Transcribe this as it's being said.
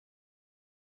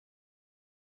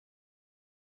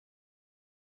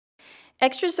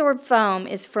Xtrasorb foam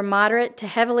is for moderate to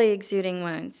heavily exuding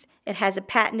wounds. It has a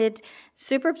patented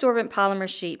superabsorbent polymer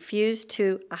sheet fused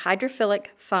to a hydrophilic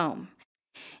foam.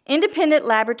 Independent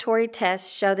laboratory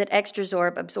tests show that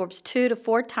Xtrasorb absorbs 2 to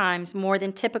 4 times more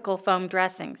than typical foam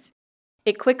dressings.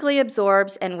 It quickly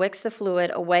absorbs and wicks the fluid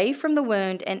away from the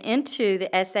wound and into the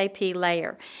SAP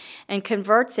layer and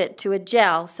converts it to a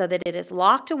gel so that it is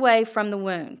locked away from the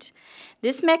wound.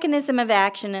 This mechanism of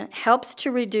action helps to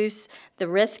reduce the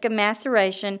risk of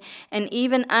maceration, and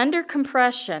even under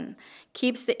compression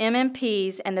keeps the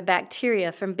MMPs and the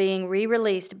bacteria from being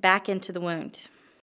re-released back into the wound.